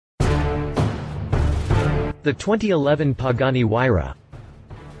The 2011 Pagani Huayra.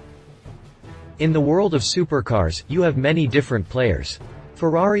 In the world of supercars, you have many different players.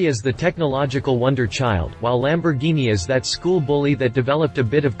 Ferrari is the technological wonder child, while Lamborghini is that school bully that developed a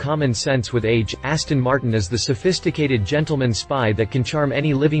bit of common sense with age. Aston Martin is the sophisticated gentleman spy that can charm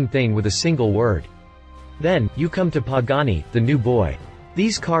any living thing with a single word. Then, you come to Pagani, the new boy.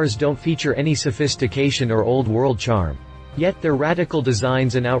 These cars don't feature any sophistication or old-world charm. Yet their radical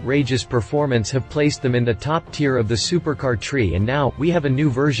designs and outrageous performance have placed them in the top tier of the supercar tree, and now, we have a new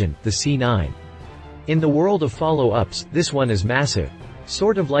version, the C9. In the world of follow-ups, this one is massive.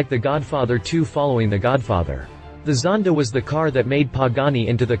 Sort of like the Godfather II following the Godfather. The Zonda was the car that made Pagani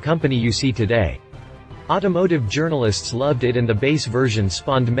into the company you see today. Automotive journalists loved it, and the base version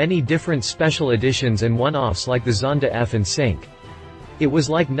spawned many different special editions and one-offs like the Zonda F and Cinque. It was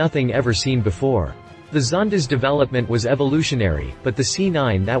like nothing ever seen before. The Zonda's development was evolutionary, but the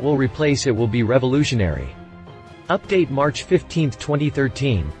C9 that will replace it will be revolutionary. Update March 15,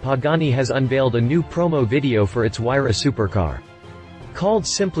 2013, Pagani has unveiled a new promo video for its Huayra supercar. Called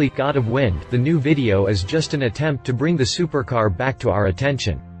simply God of Wind, the new video is just an attempt to bring the supercar back to our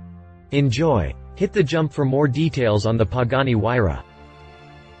attention. Enjoy. Hit the jump for more details on the Pagani Huayra.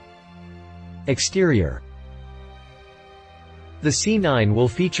 Exterior. The C9 will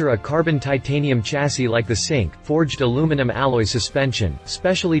feature a carbon titanium chassis like the Cinque, forged aluminum alloy suspension,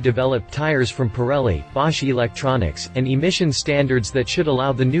 specially developed tires from Pirelli, Bosch Electronics, and emission standards that should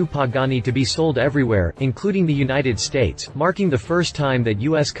allow the new Pagani to be sold everywhere, including the United States, marking the first time that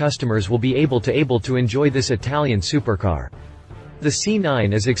U.S. customers will be able to enjoy this Italian supercar. The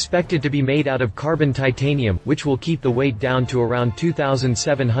C9 is expected to be made out of carbon titanium, which will keep the weight down to around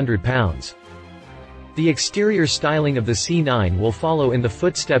 2,700 pounds. The exterior styling of the C9 will follow in the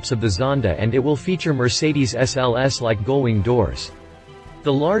footsteps of the Zonda, and it will feature Mercedes SLS-like gullwing doors.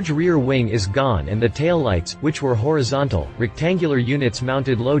 The large rear wing is gone, and the taillights, which were horizontal, rectangular units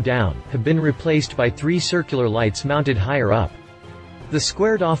mounted low down, have been replaced by 3 circular lights mounted higher up. The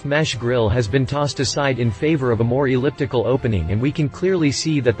squared-off mesh grille has been tossed aside in favor of a more elliptical opening, and we can clearly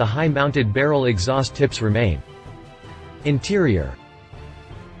see that the high-mounted barrel exhaust tips remain. Interior.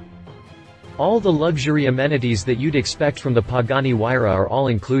 All the luxury amenities that you'd expect from the Pagani Huayra are all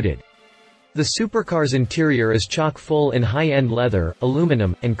included. The supercar's interior is chock-full in high-end leather,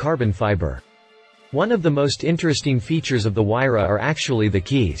 aluminum, and carbon fiber. One of the most interesting features of the Huayra are actually the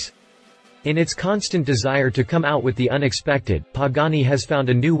keys. In its constant desire to come out with the unexpected, Pagani has found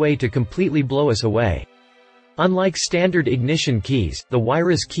a new way to completely blow us away. Unlike standard ignition keys, the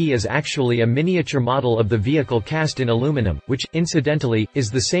Huayra's key is actually a miniature model of the vehicle cast in aluminum, which, incidentally, is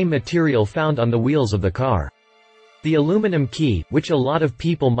the same material found on the wheels of the car. The aluminum key, which a lot of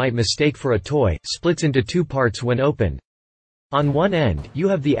people might mistake for a toy, splits into 2 parts when opened. On one end, you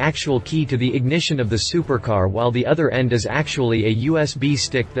have the actual key to the ignition of the supercar, while the other end is actually a USB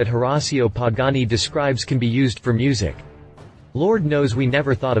stick that Horacio Pagani describes can be used for music. Lord knows we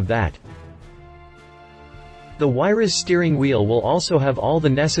never thought of that. The Huayra's steering wheel will also have all the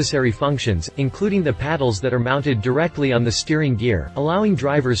necessary functions, including the paddles that are mounted directly on the steering gear, allowing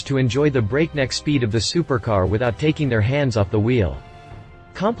drivers to enjoy the breakneck speed of the supercar without taking their hands off the wheel.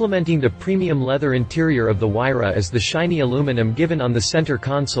 Complementing the premium leather interior of the Huayra is the shiny aluminum given on the center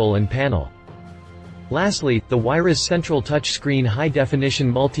console and panel. Lastly, the Huayra's central touchscreen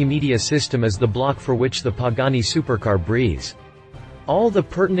high-definition multimedia system is the block for which the Pagani supercar breathes. All the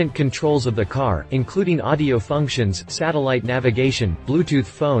pertinent controls of the car, including audio functions, satellite navigation, Bluetooth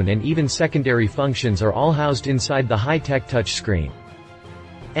phone, and even secondary functions, are all housed inside the high-tech touchscreen.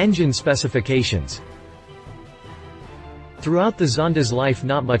 Engine specifications. Throughout the Zonda's life,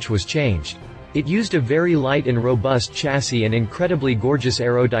 not much was changed. It used a very light and robust chassis and incredibly gorgeous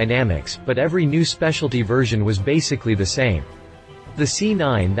aerodynamics, but every new specialty version was basically the same. The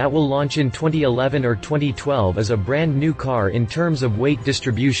C9 that will launch in 2011 or 2012 is a brand new car in terms of weight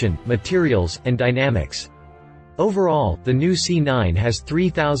distribution, materials, and dynamics. Overall, the new C9 has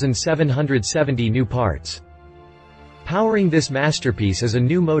 3,770 new parts. Powering this masterpiece is a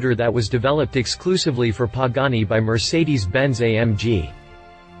new motor that was developed exclusively for Pagani by Mercedes-Benz AMG.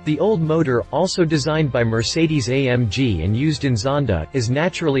 The old motor, also designed by Mercedes-AMG and used in Zonda, is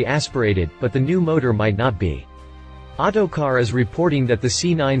naturally aspirated, but the new motor might not be. Autocar is reporting that the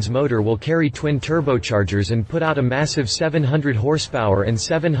C9's motor will carry twin turbochargers and put out a massive 700 horsepower and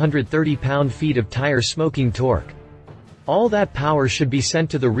 730 pound-feet of tire-smoking torque. All that power should be sent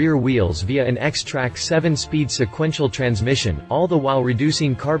to the rear wheels via an X-Track 7-speed sequential transmission, all the while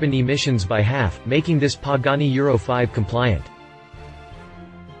reducing carbon emissions by half, making this Pagani Euro 5 compliant.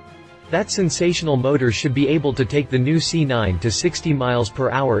 That sensational motor should be able to take the new C9 to 60 miles per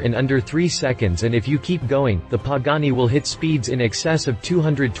hour in under 3 seconds, and if you keep going, the Pagani will hit speeds in excess of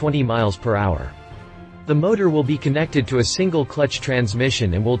 220 miles per hour. The motor will be connected to a single clutch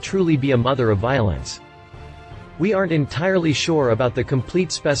transmission and will truly be a mother of violence. We aren't entirely sure about the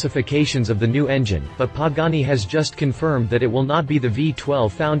complete specifications of the new engine, but Pagani has just confirmed that it will not be the V12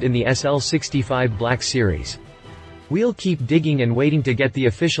 found in the SL65 Black Series. We'll keep digging and waiting to get the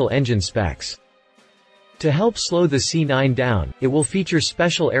official engine specs. To help slow the C9 down, it will feature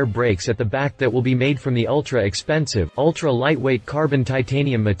special air brakes at the back that will be made from the ultra-expensive, ultra-lightweight carbon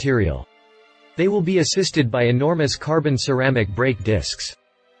titanium material. They will be assisted by enormous carbon ceramic brake discs.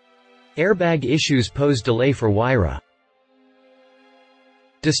 Airbag issues pose delay for Huayra.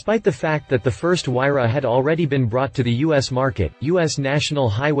 Despite the fact that the first Huayra had already been brought to the U.S. market, U.S. National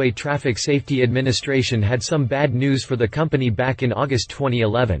Highway Traffic Safety Administration had some bad news for the company back in August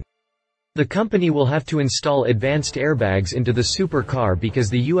 2011. The company will have to install advanced airbags into the supercar because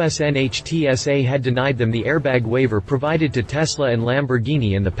the US NHTSA had denied them the airbag waiver provided to Tesla and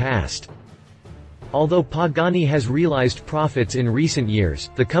Lamborghini in the past. Although Pagani has realized profits in recent years,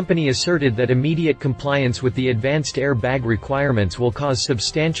 the company asserted that immediate compliance with the advanced airbag requirements will cause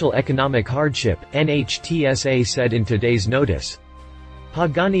substantial economic hardship, NHTSA said in today's notice.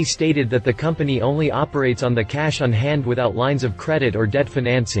 Pagani stated that the company only operates on the cash on hand without lines of credit or debt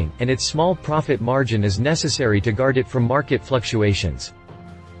financing, and its small profit margin is necessary to guard it from market fluctuations.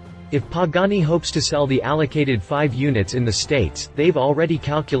 If Pagani hopes to sell the allocated 5 units in the States, they've already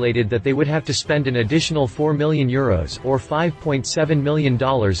calculated that they would have to spend an additional €4 million, or $5.7 million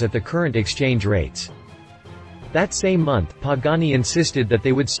at the current exchange rates. That same month, Pagani insisted that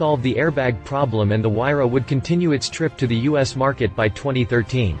they would solve the airbag problem and the Huayra would continue its trip to the U.S. market by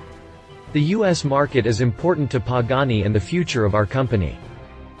 2013. The U.S. market is important to Pagani and the future of our company.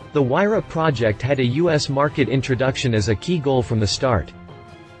 The Huayra project had a U.S. market introduction as a key goal from the start.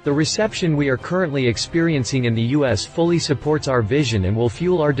 The reception we are currently experiencing in the U.S. fully supports our vision and will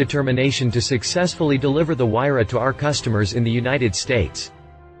fuel our determination to successfully deliver the Huayra to our customers in the United States.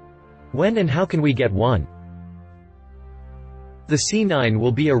 When and how can we get one? The C9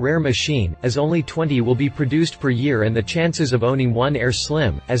 will be a rare machine, as only 20 will be produced per year and the chances of owning one are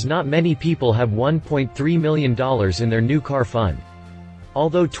slim, as not many people have $1.3 million in their new car fund.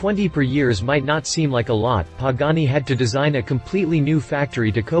 Although 20 per year might not seem like a lot, Pagani had to design a completely new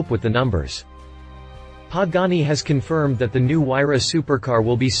factory to cope with the numbers. Pagani has confirmed that the new Huayra supercar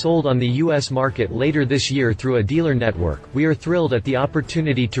will be sold on the U.S. market later this year through a dealer network. We are thrilled at the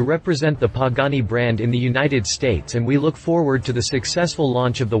opportunity to represent the Pagani brand in the United States and we look forward to the successful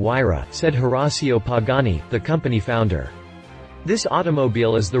launch of the Huayra, said Horacio Pagani, the company founder. This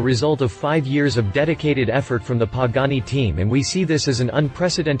automobile is the result of 5 years of dedicated effort from the Pagani team and we see this as an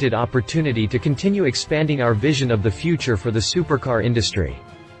unprecedented opportunity to continue expanding our vision of the future for the supercar industry.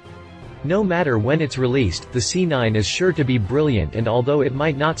 No matter when it's released, the C9 is sure to be brilliant and although it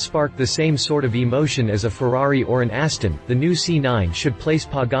might not spark the same sort of emotion as a Ferrari or an Aston, the new C9 should place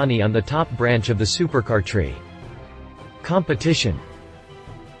Pagani on the top branch of the supercar tree. Competition.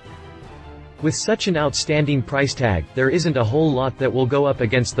 With such an outstanding price tag, there isn't a whole lot that will go up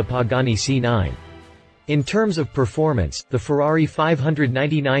against the Pagani C9. In terms of performance, the Ferrari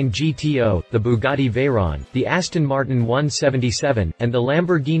 599 GTO, the Bugatti Veyron, the Aston Martin 177, and the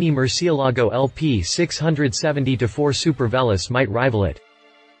Lamborghini Murcielago LP 670-4 Super Veloce might rival it.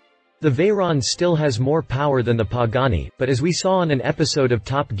 The Veyron still has more power than the Pagani, but as we saw on an episode of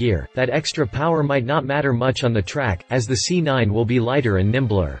Top Gear, that extra power might not matter much on the track, as the C9 will be lighter and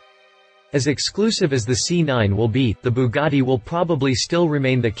nimbler. As exclusive as the C9 will be, the Bugatti will probably still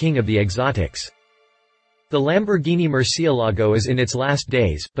remain the king of the exotics. The Lamborghini Murcielago is in its last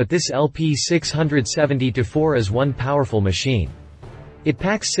days, but this LP 670-4 is one powerful machine. It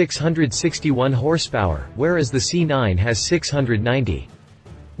packs 661 horsepower, whereas the C9 has 690.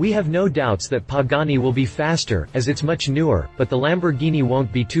 We have no doubts that Pagani will be faster, as it's much newer, but the Lamborghini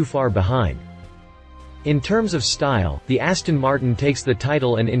won't be too far behind. In terms of style, the Aston Martin takes the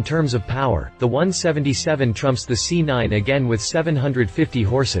title and in terms of power, the 177 trumps the C9 again with 750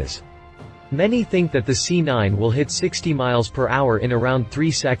 horses. Many think that the C9 will hit 60 miles per hour in around 3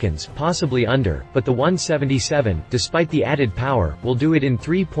 seconds, possibly under, but the 177, despite the added power, will do it in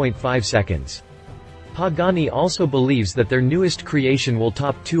 3.5 seconds. Pagani also believes that their newest creation will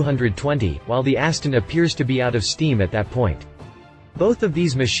top 220, while the Aston appears to be out of steam at that point. Both of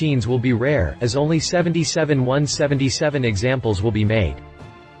these machines will be rare, as only 77 177 examples will be made.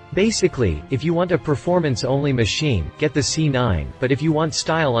 Basically, if you want a performance-only machine, get the C9, but if you want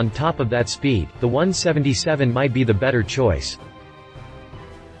style on top of that speed, the 177 might be the better choice.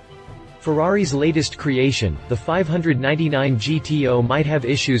 Ferrari's latest creation, the 599 GTO, might have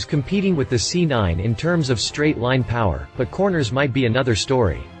issues competing with the C9 in terms of straight-line power, but corners might be another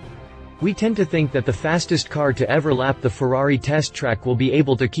story. We tend to think that the fastest car to ever lap the Ferrari test track will be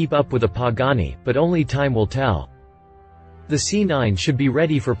able to keep up with a Pagani, but only time will tell. The C9 should be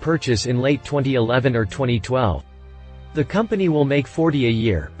ready for purchase in late 2011 or 2012. The company will make 40 a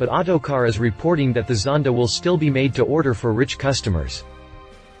year, but Autocar is reporting that the Zonda will still be made to order for rich customers.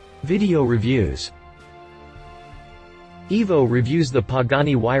 Video reviews. Evo reviews the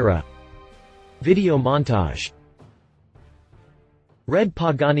Pagani Huayra. Video montage. Red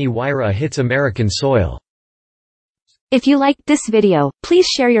Pagani Huayra hits American soil. If you liked this video, please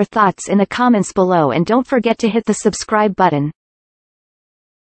share your thoughts in the comments below and don't forget to hit the subscribe button.